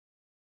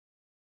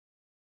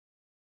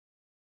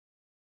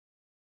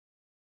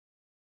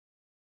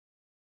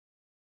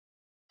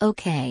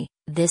Okay,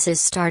 this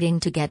is starting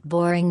to get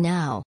boring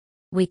now.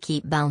 We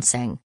keep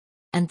bouncing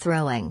and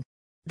throwing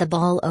the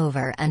ball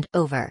over and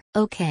over.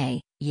 Okay,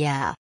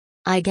 yeah.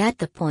 I get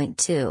the point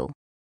too.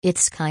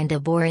 It's kinda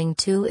boring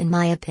too in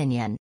my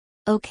opinion.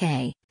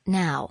 Okay,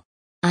 now.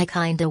 I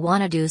kinda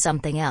wanna do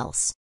something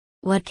else.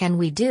 What can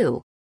we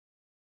do?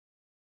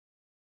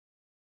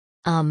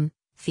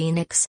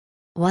 Phoenix?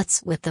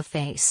 What's with the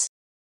face?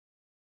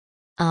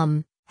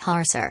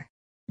 Harcer.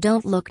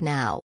 Don't look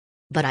now.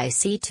 But I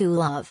see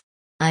two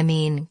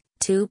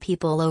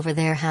people over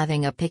there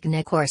having a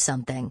picnic or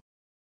something.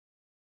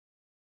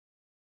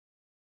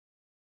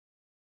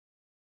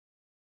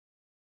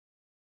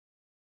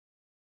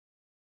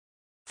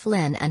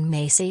 Flynn and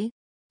Macey?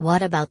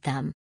 What about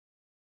them?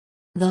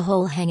 The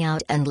whole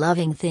hangout and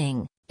loving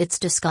thing, it's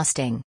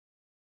disgusting.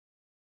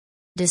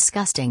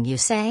 Disgusting, you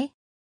say?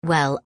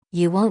 Well,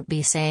 you won't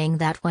be saying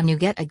that when you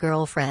get a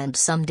girlfriend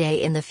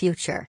someday in the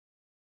future.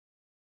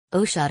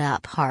 Oh, shut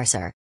up,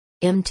 Harcer.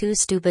 I'm too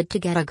stupid to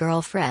get a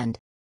girlfriend.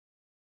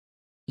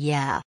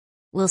 Yeah.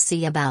 We'll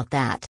see about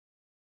that.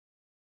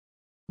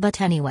 But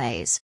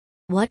anyways.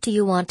 What do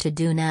you want to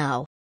do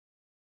now?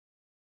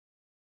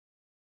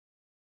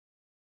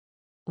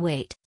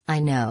 Wait, I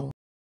know.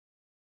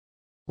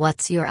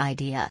 What's your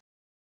idea?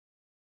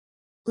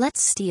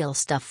 Let's steal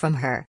stuff from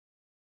her.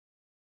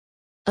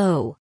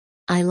 Oh.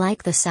 I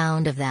like the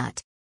sound of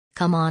that.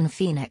 Come on,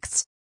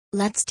 Phoenix.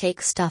 Let's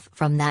take stuff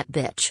from that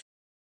bitch.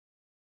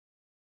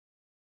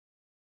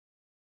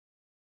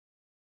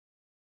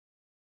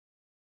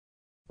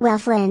 Well,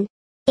 Flynn.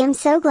 I'm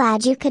so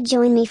glad you could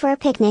join me for a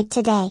picnic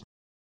today.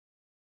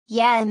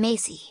 Yeah,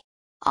 Macey.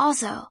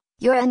 Also,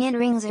 your onion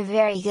rings are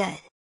very good.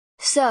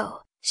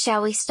 So,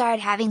 shall we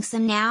start having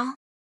some now?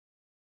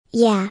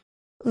 Yeah.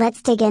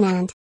 Let's dig in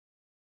and...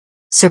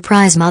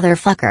 Surprise,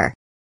 motherfucker.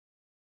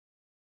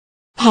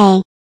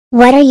 Hey.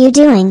 What are you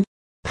doing?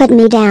 Put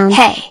me down.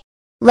 Hey!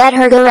 Let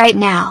her go right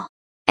now.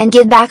 And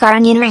give back our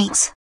onion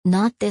rings.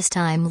 Not this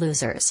time,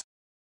 losers.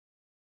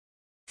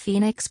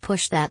 Phoenix,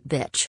 push that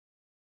bitch.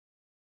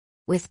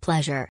 With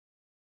pleasure.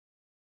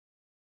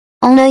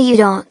 Oh no, you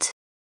don't.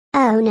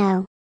 Oh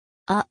no.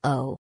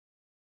 Uh-oh.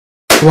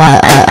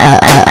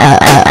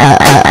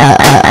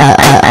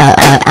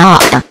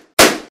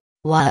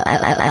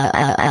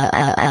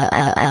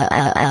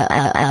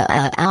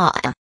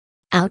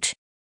 Ouch.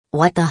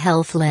 What the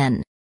hell,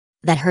 Flynn?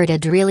 That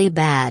hurted really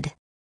bad.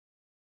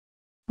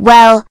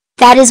 Well,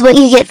 that is what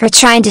you get for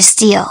trying to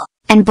steal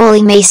and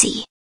bully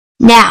Macey.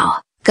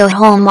 Now, go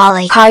home while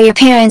I call your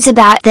parents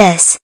about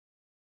this.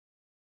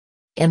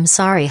 I'm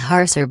sorry,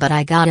 Harcer, but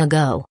I gotta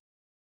go.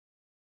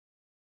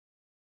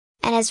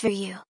 And as for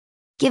you,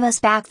 give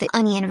us back the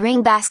onion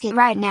ring basket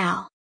right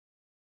now.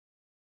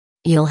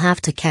 You'll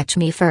have to catch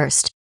me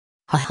first.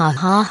 Ha ha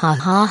ha ha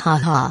ha ha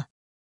ha.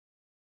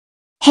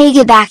 Hey,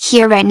 get back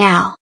here right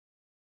now.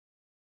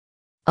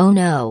 Oh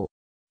no.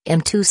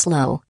 I'm too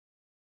slow.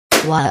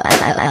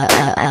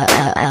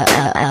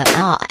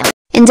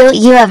 And don't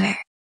you ever,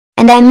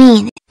 and I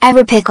mean,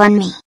 ever pick on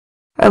me,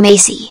 or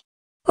Macey,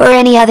 or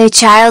any other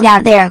child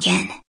out there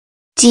again.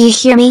 Do you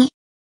hear me?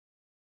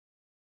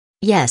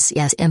 Yes,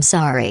 I'm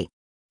sorry.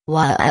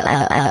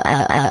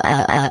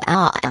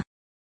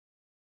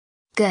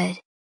 Good.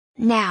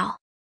 Now,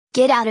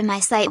 get out of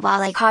my sight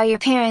while I call your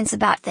parents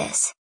about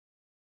this.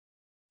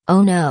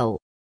 Oh no.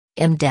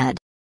 I'm dead.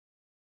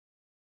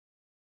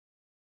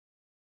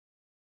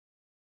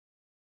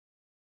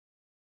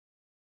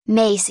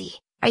 Macey,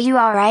 are you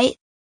alright?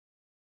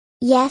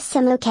 Yes,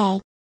 I'm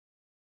okay.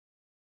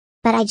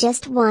 But I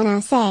just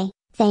wanna say,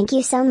 thank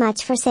you so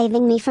much for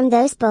saving me from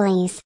those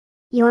bullies.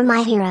 You're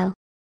my hero.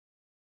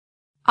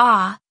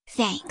 Aw,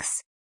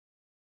 thanks.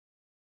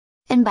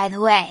 And by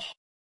the way,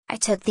 I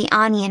took the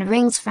onion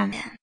rings from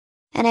him.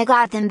 And I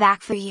got them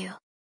back for you.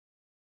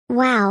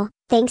 Wow,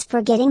 thanks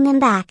for getting them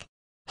back.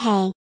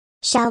 Hey.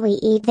 Shall we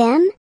eat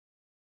them?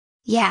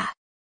 Yeah.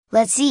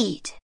 Let's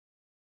eat.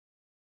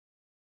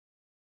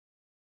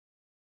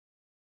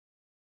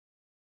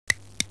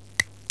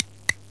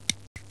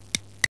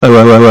 Oh.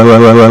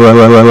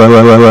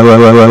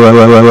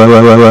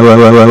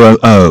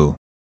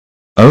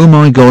 Oh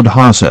my God,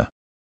 Harcer.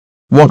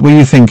 What were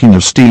you thinking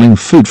of stealing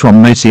food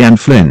from Macey and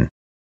Flynn?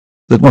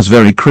 That was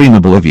very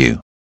creamable of you.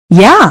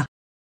 Yeah.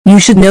 You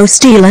should know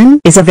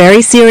stealing is a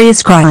very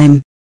serious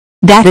crime.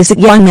 That is it,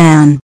 young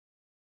man.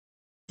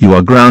 You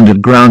are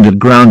grounded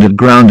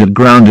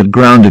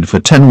for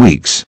 10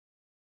 weeks.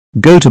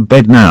 Go to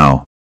bed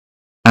now.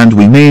 And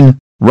we mean,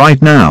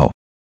 right now.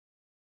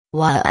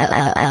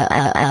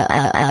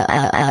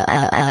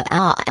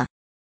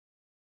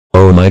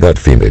 Oh my God,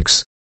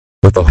 Phoenix.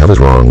 What the hell is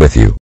wrong with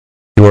you?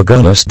 You are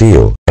gonna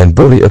steal and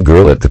bully a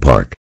girl at the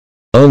park.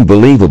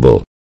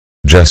 Unbelievable.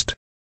 Just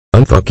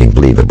unfucking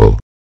believable.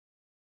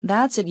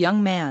 That's it,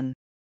 young man.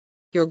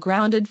 You're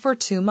grounded for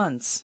 2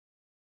 months.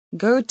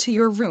 Go to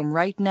your room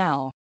right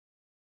now.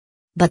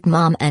 But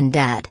Mom and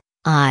Dad,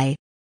 I...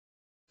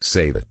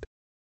 Save it.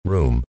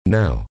 Room,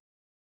 now.